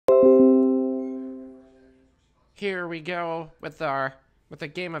Here we go with a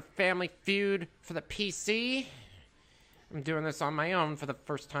game of Family Feud for the PC. I'm doing this on my own for the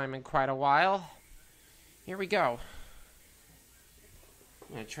first time in quite a while. Here we go.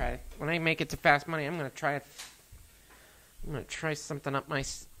 I'm gonna try it. When I make it to Fast Money, I'm gonna try it. I'm gonna try something up my.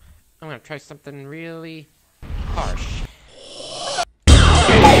 I'm gonna try something really harsh.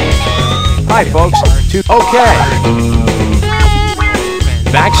 Hi, folks. Okay.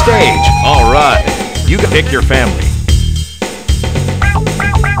 Backstage. All right. You can pick your family.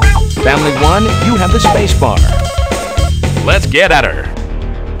 Family 1, you have the space bar. Let's get at her.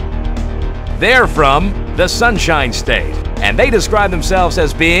 They're from the Sunshine State, and they describe themselves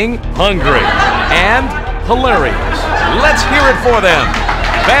as being hungry and hilarious. Let's hear it for them.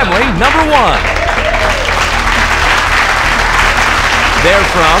 Family number 1. They're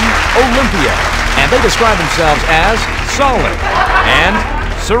from Olympia, and they describe themselves as solid and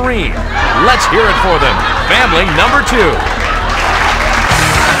serene. Let's hear it for them. Family number 2.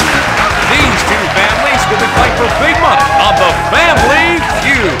 These two families will be fighting for big money on the Family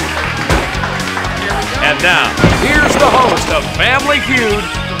Feud. And now, here's the host of Family Feud,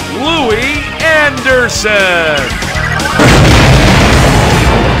 Louie Anderson.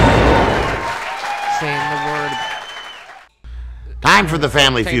 Saying the word. Time for the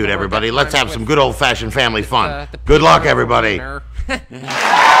Family Feud, everybody. Let's have some good old-fashioned family fun. Good luck, everybody.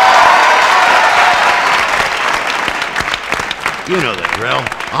 You know the drill.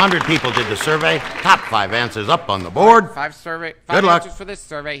 100 people did the survey. Top 5 answers up on the board. Five Good luck. answers for this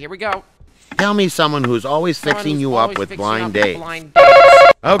survey. Here we go. Tell me someone who's always fixing you up with blind dates. Blind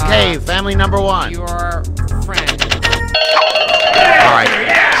dates. Okay, family number 1. Your friend. All right,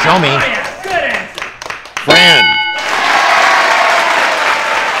 show me. Friend.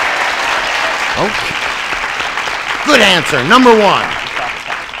 Okay. Good answer, number 1.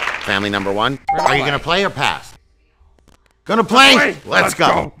 Family number 1. Are you going to play or pass? Gonna play? Let's go.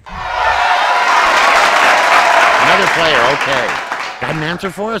 Another player, okay. Got an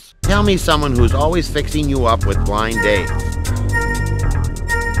answer for us? Tell me someone who's always fixing you up with blind dates.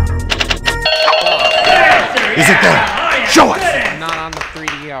 Is it there? Show us. Not on the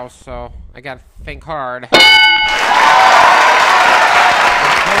 3DO, so I gotta think hard.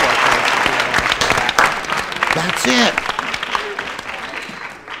 That's it.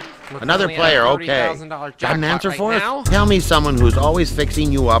 Another player, okay. Got an answer for us? Tell me someone who's always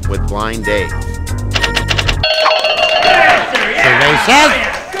fixing you up with blind dates. Survey says.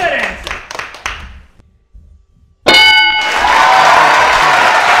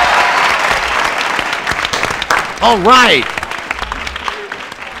 All right.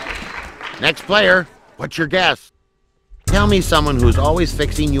 Next player, what's your guess? Tell me someone who's always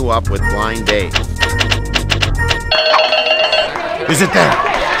fixing you up with blind dates. Is it there?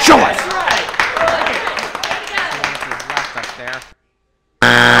 Show us!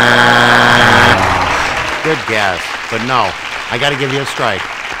 Good guess, but no. I gotta give you a strike.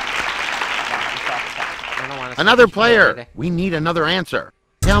 Another player. We need another answer.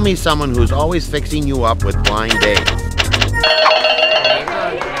 Tell me someone who's always fixing you up with blind dates. Is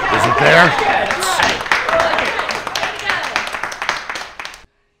it there?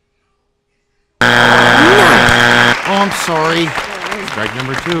 Oh, I'm sorry. Strike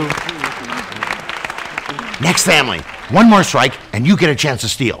number 2. Next family. One more strike, and you get a chance to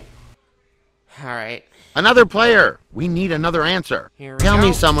steal. All right. Another player. We need another answer. Tell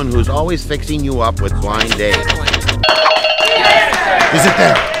me someone who's always fixing you up with blind dates. Is it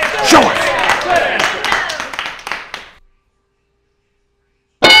there? Show us.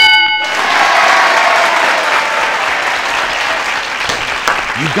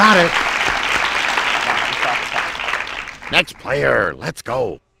 You got it. Next player, let's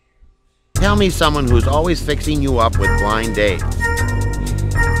go. Tell me someone who's always fixing you up with blind dates.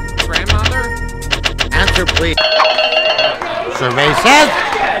 Grandmother? Answer, please. Survey says.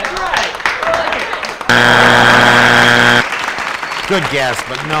 Good guess,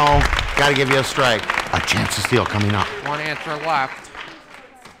 but no. Gotta give you a strike. A chance to steal coming up. One answer left.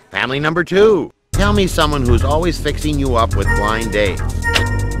 Family number 2. Tell me someone who's always fixing you up with blind dates.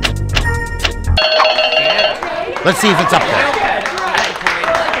 Let's see if it's up there.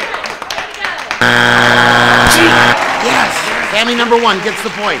 Yes! Family number 1 gets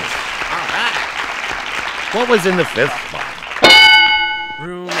the points. All right. What was in the 5th spot?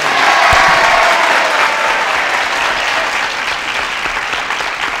 Room.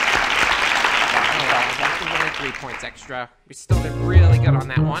 Only 3 points extra. We still did really good on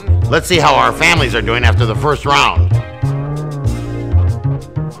that one. Let's see how our families are doing after the first round.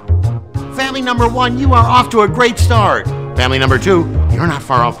 Family number 1, you are off to a great start. Family number 2, you're not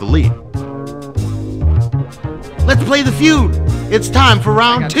far off the lead. Let's play the feud. It's time for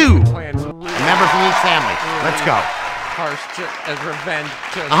round 2. A Plan member from each family. Let's go. harsh as revenge.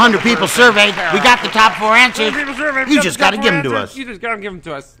 100 people surveyed. We got the top 4 answers. You just got to give them to us. You just got to give them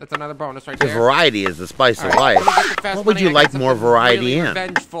to us. That's another bonus right there. If variety is the spice of life, what would you like more variety in?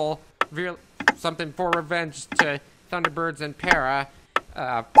 Revengeful, something for revenge to Thunderbirds and Para.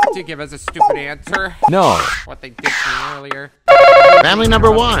 To give us a stupid answer. No. What they did to me earlier. Family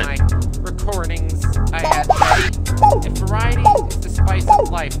number 1. My recordings I had ready. If variety is the spice of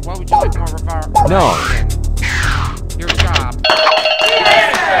life, what would you like more variety No. in? Your job.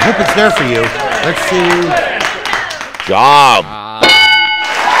 I hope it's there for you. Let's see. Job.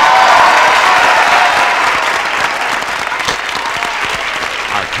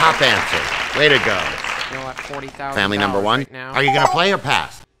 Our top answer. Way to go. You know what, $40,000 Family number 1. right now. Are you going to play or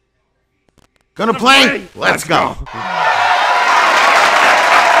pass? Gonna play? Let's go. Let's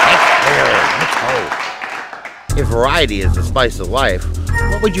go. If variety is the spice of life,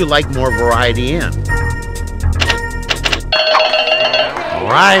 what would you like more variety in? All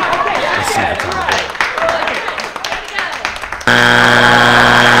right. Let's see what's on the board.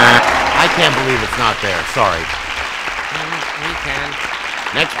 I can't believe it's not there. Sorry. We can.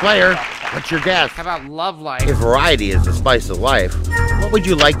 Next player. What's your guess? How about love life? If variety is the spice of life, what would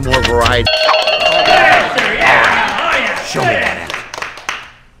you like more variety? Show me that.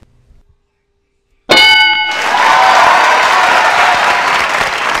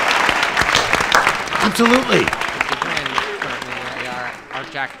 Absolutely. Our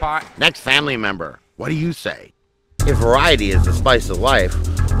jackpot. Next family member. What do you say? If variety is the spice of life,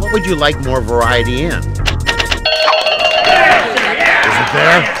 what would you like more variety in? Is it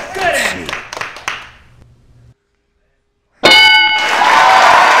there? Let's see.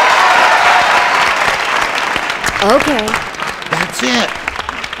 Okay. That's it.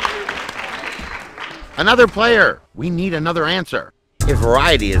 Another player. We need another answer. If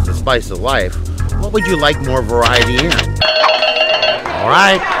variety is the spice of life, what would you like more variety in? All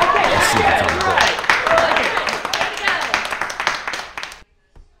right. Let's see what's on the board.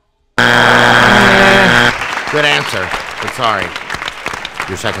 Good answer, but sorry.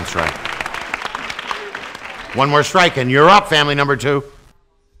 Your second strike. One more strike and you're up, family number 2.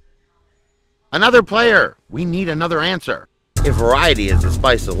 Another player. We need another answer. If variety is the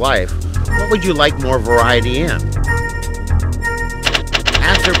spice of life, what would you like more variety in?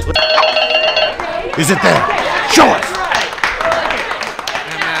 Answer, please. Is it there? Show us.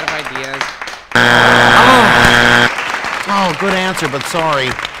 I'm out of ideas. Oh, good answer, but sorry.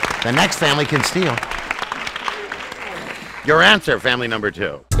 The next family can steal. Your answer, family number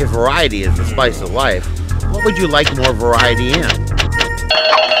 2. If variety is the spice of life, what would you like more variety in?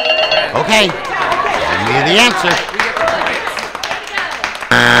 Okay. Give me the answer.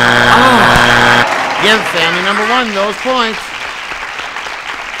 Give family number 1 those points.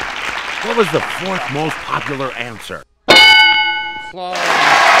 What was the 4th most popular answer? Close.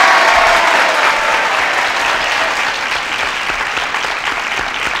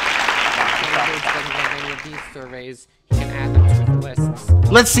 These surveys, you can add them to the lists.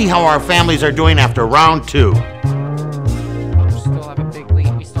 Let's see how our families are doing after round 2. We still have a big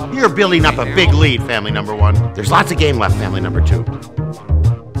lead. We still have You're building up a right big now. lead, family number 1. There's lots of game left, family number 2.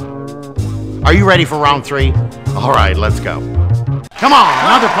 Are you ready for round 3? All right, let's go. Come on,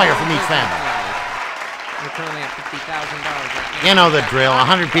 another player from each family. We're currently at $50,000 right now. You know the drill.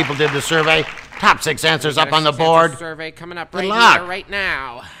 100 people did the survey. Top 6 answers up on the board. Survey coming up Good right luck. here, right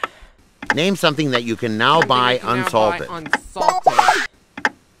now. Name something that you can now buy Something you can now unsalted. buy unsalted.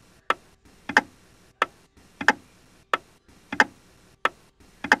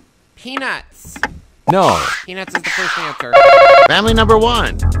 Peanuts. No. Peanuts is the first answer. Family number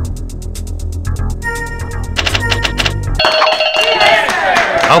 1.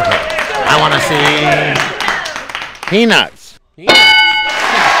 Okay, I want to see peanuts. Peanuts.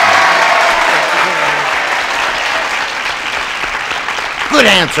 Good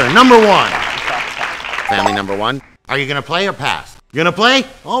answer, number 1. Family number 1. Are you going to play or pass? You going to play?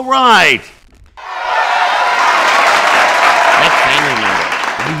 All right. Next family member.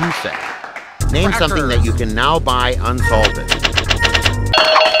 What do you say? Name something that you can now buy unsalted.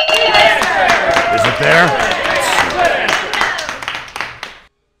 Is it there?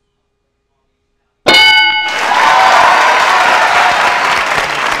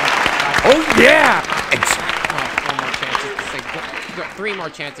 Oh, yeah. Four more chances to say go, 3 more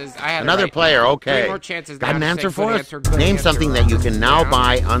chances. I had it Another right. player, okay. 3 more chances. Got now an to say answer good for us? answer, good Name answer, something that you can now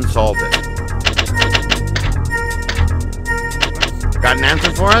buy unsalted. Got an answer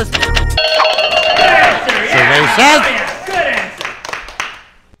for us? Survey says.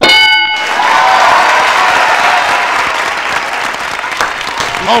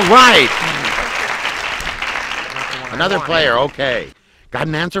 All right. Another player, okay. Got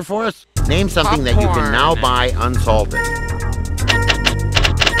an answer for us? Name something that you can now buy unsalted.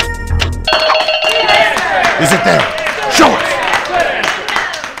 Is it there? Show us.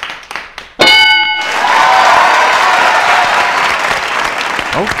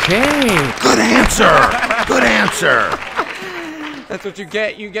 Okay. Good answer. Good answer. That's what you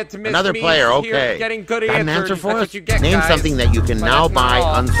get. You get to miss Another me player, here okay. getting good Got answers. an answer for That's us? what you get, Name guys. something that you can But now that's not buy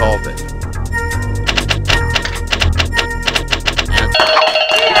all. unsalted.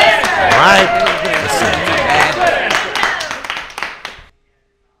 All right.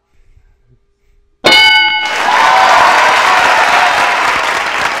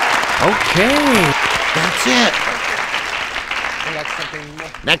 Okay. That's it. I got something more.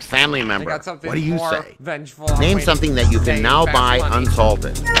 Next family member. I got something What do you more say? vengeful. Name something that you can now buy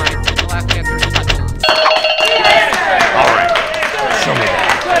unsalted. My last answer is pretzels. All right. Show me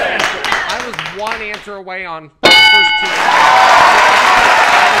that. I was one answer away on the first two.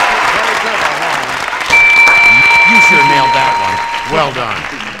 Very good alone. You sure nailed that one. Well done.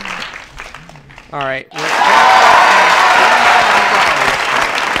 All right. We're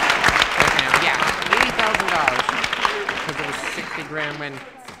 $80,000. Because it was 60 grand when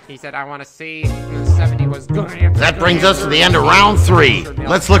he said, I want to see. And the 70 was good answer. That brings us to the end of round 3.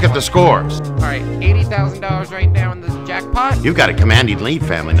 Let's look at the scores. All right. $80,000 right now in the jackpot. You've got a commanding lead,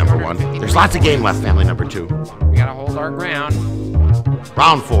 family number 1. There's lots of game left, family number 2. We got to hold our ground.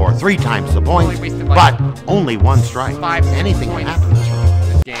 Round 4, 3 times the points, but only 1 strike. Anything can happen this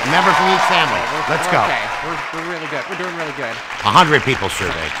round. Game. A member from each family. Let's go. Okay. We're really good. We're doing really good. 100 people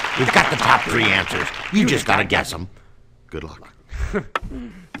surveyed. We've got the top 3 answers. You just got to guess them. Good luck.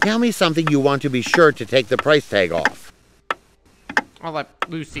 Tell me something you want to be sure to take the price tag off. I'll let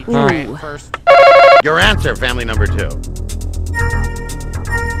Lucy try it first. Your answer, family number 2.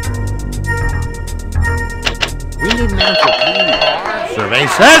 We need an answer, please. Survey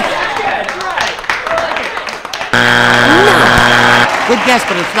says... Good guess,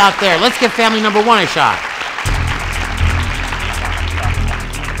 but it's not there. Let's give family number 1 a shot.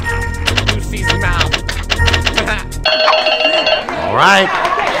 Lucy's mouth. All right.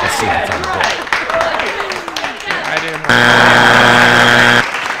 Let's see what's on the board. I didn't.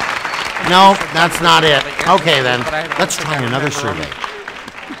 No, that's not it. Okay, then. Let's try another survey.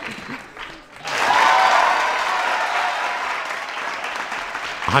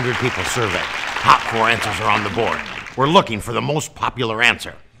 A 100 people surveyed. Top 4 answers are on the board. We're looking for the most popular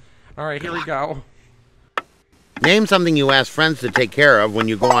answer. All right, here we go. Name something you ask friends to take care of when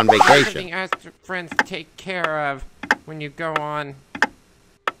you go on vacation. Something ask friends to take care of when you go on.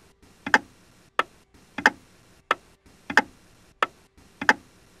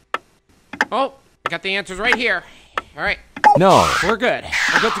 Oh, I got the answers right here. All right, No. we're good.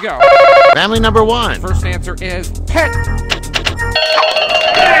 We're good to go. Family number 1. First answer is pet.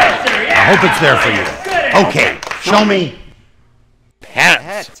 I hope it's there for you. Okay, show me.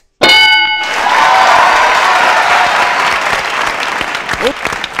 Pets. Pet.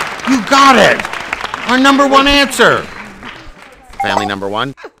 You got it. Our number 1 answer. Family number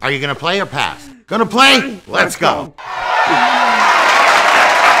 1. Are you going to play or pass? Gonna play? Let's go.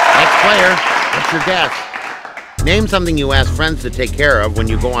 Next player. What's your guess? Name something you ask friends to take care of when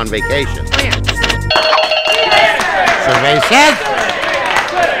you go on vacation. Plants. Survey says...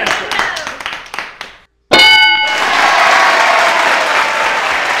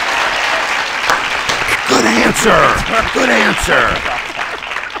 Good answer. Good answer.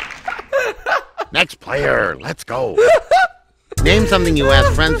 Next player. Let's go. Name something you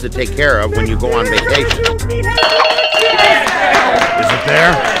ask friends to take care of when you go on vacation. Is it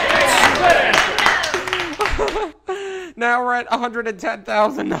there? Now we're at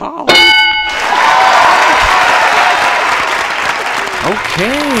 $110,000.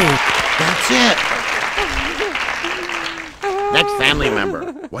 Okay. That's it. Next family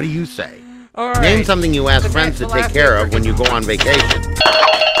member. What do you say? All right. Name something you ask friends to take care of when you go on vacation.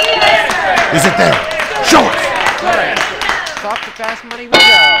 Is it there? Show us. All right. Soft to fast money we go.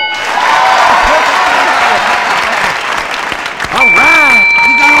 All right.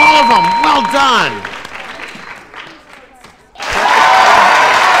 You got all of them. Well done.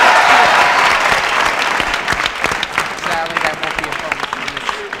 Sadly, that won't be a bonus in this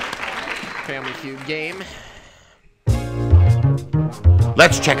Family Feud game.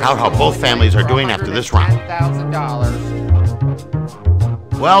 Let's check out how both families are doing after this round.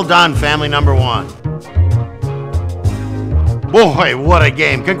 $10,000. Well done, family number 1. Boy, what a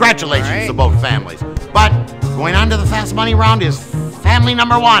game. Congratulations to both families. But going on to the fast money round is family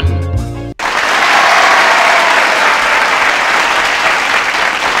number 1.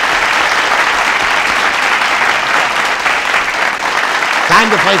 Time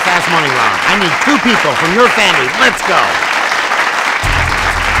to play Fast Money Round. I need 2 people from your family. Let's go.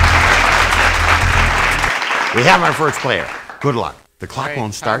 We have our first player. Good luck. The clock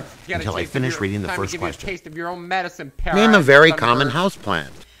won't start until I finish reading the first question. Taste of your own medicine, Para. Name a very common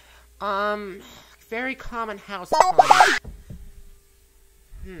houseplant. Very common houseplant.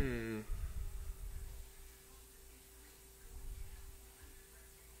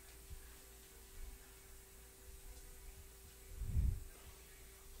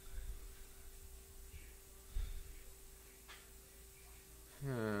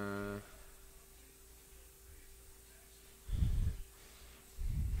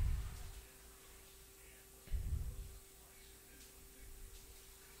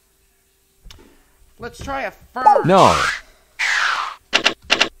 Let's try a fern. No.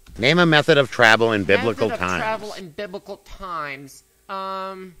 Name a method of travel in biblical times. Travel in biblical times.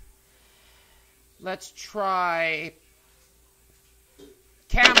 Let's try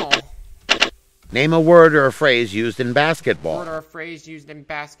camel. Name a word or a phrase used in basketball. Word or a phrase used in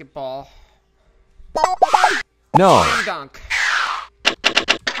basketball. No. Slam dunk.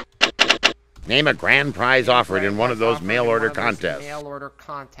 Name a grand prize offered in one of those mail-order contests. Mail-order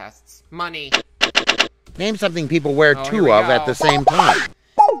contests. Money. Name something people wear Oh, 2 of at the same time.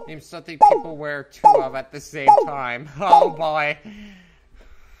 Name something people wear 2 of at the same time. Oh boy.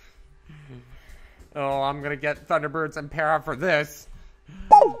 Oh, I'm gonna get Thunderbirds and Para for this.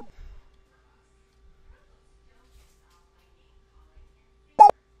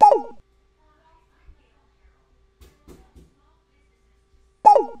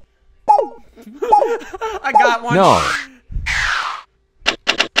 I got one. No.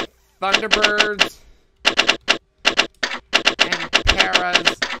 Thunderbirds and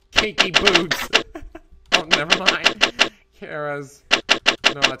Para's kinky boots. Oh, never mind. Kara's.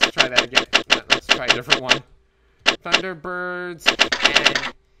 No, let's try that again. Let's try a different one. Thunderbirds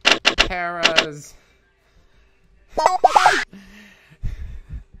and Para's.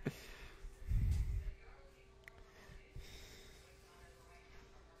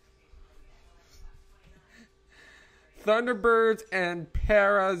 Thunderbirds and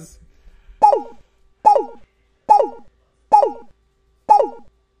Para's.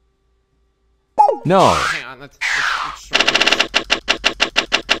 No. Hang on, let's try this.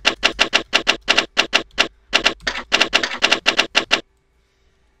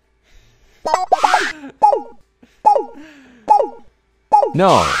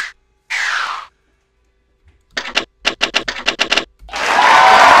 No.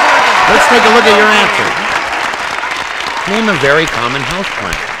 Let's take a look at your answer. Name a very common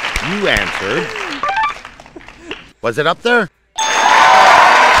houseplant. You answered. Was it up there?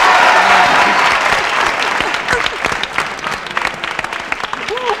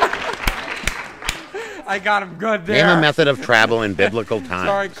 I got him good there. Name a method of travel in biblical times.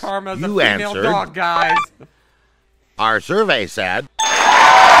 Sorry, Karma's You a female answered. dog, guys. Our survey said.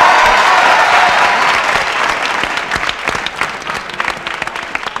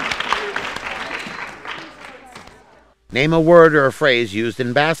 Name a word or a phrase used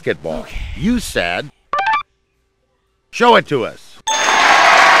in basketball. Okay. You said. Show it to us.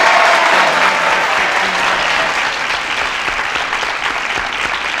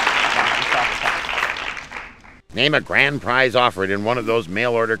 Name a grand prize offered in one of those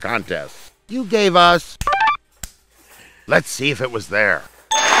mail-order contests. You gave us. Let's see if it was there.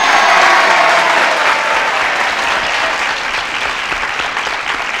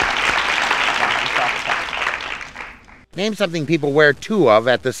 Name something people wear 2 of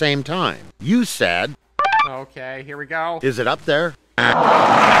at the same time. You said. Okay, here we go. Is it up there? All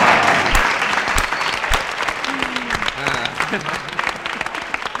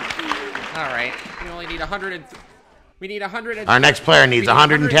right, we only need 100 and we need 100 and Our next player needs we need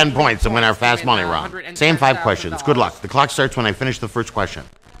 110 points to win our fast win, money round. $110,000. Same 5 questions. Good luck. The clock starts when I finish the first question.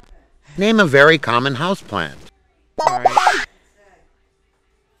 Name a very common houseplant. All right.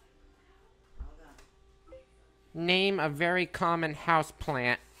 Name a very common house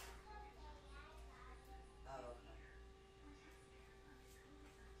plant.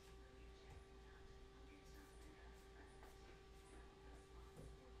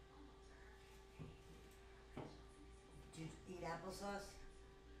 Do you eat applesauce?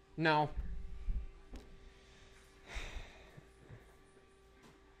 No.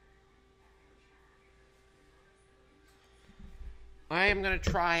 I am gonna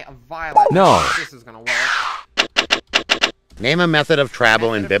try a violet. No. This is gonna work. Name a method of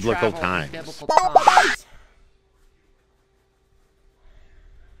travel in Method of biblical travel in times. biblical times.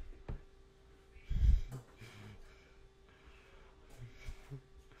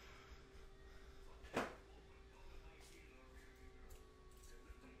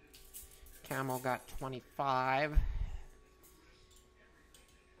 Camel got 25.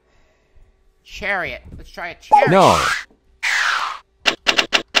 Chariot. Let's try a chariot. No.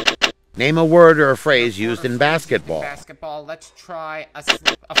 Name a word or a phrase used in basketball. Basketball. Let's try a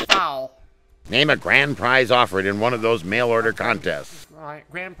foul. Name a grand prize offered in one of those mail-order contests. All right.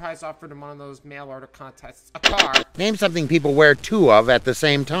 Grand prize offered in one of those mail-order contests. A car. Name something people wear two of at the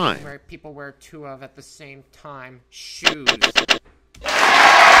same time. Where people wear two of at the same time. Shoes.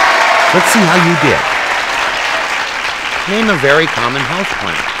 Let's see how you did. Name a very common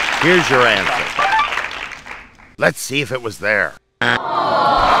houseplant. Here's your answer. Let's see if it was there. That's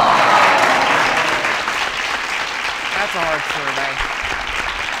a hard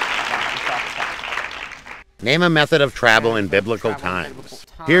survey. Name a method of travel in biblical times.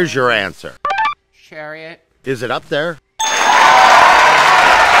 Here's your answer. Chariot. Is it up there?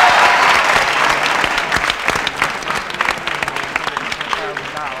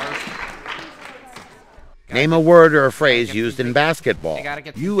 Name a word or a phrase used in basketball.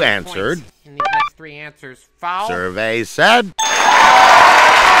 You answered. In these next three answers. Foul. Survey said.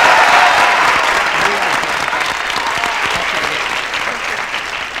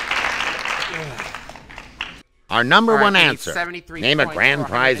 Our number one answer. Name a grand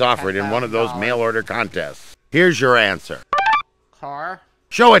prize offered in one of those mail-order contests. Here's your answer. Car.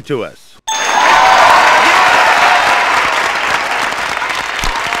 Show it to us.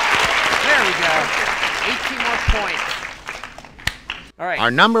 There we go. 18 more points. All right. Our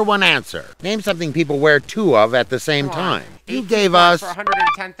number one answer. Name something people wear two of at the same time. You gave us for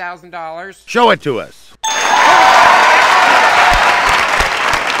 $110,000. Show it to us.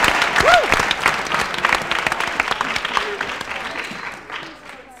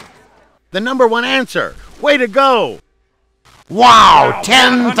 The number one answer. Way to go. Wow,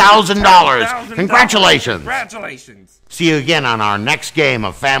 $10,000. Congratulations. Congratulations. See you again on our next game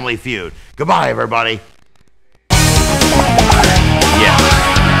of Family Feud. Goodbye, everybody. Yes.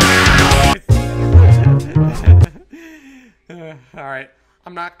 All right.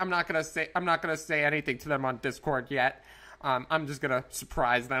 I'm not gonna say anything to them on Discord yet. I'm just gonna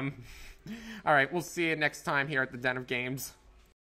surprise them. All right. We'll see you next time here at the Den of Games.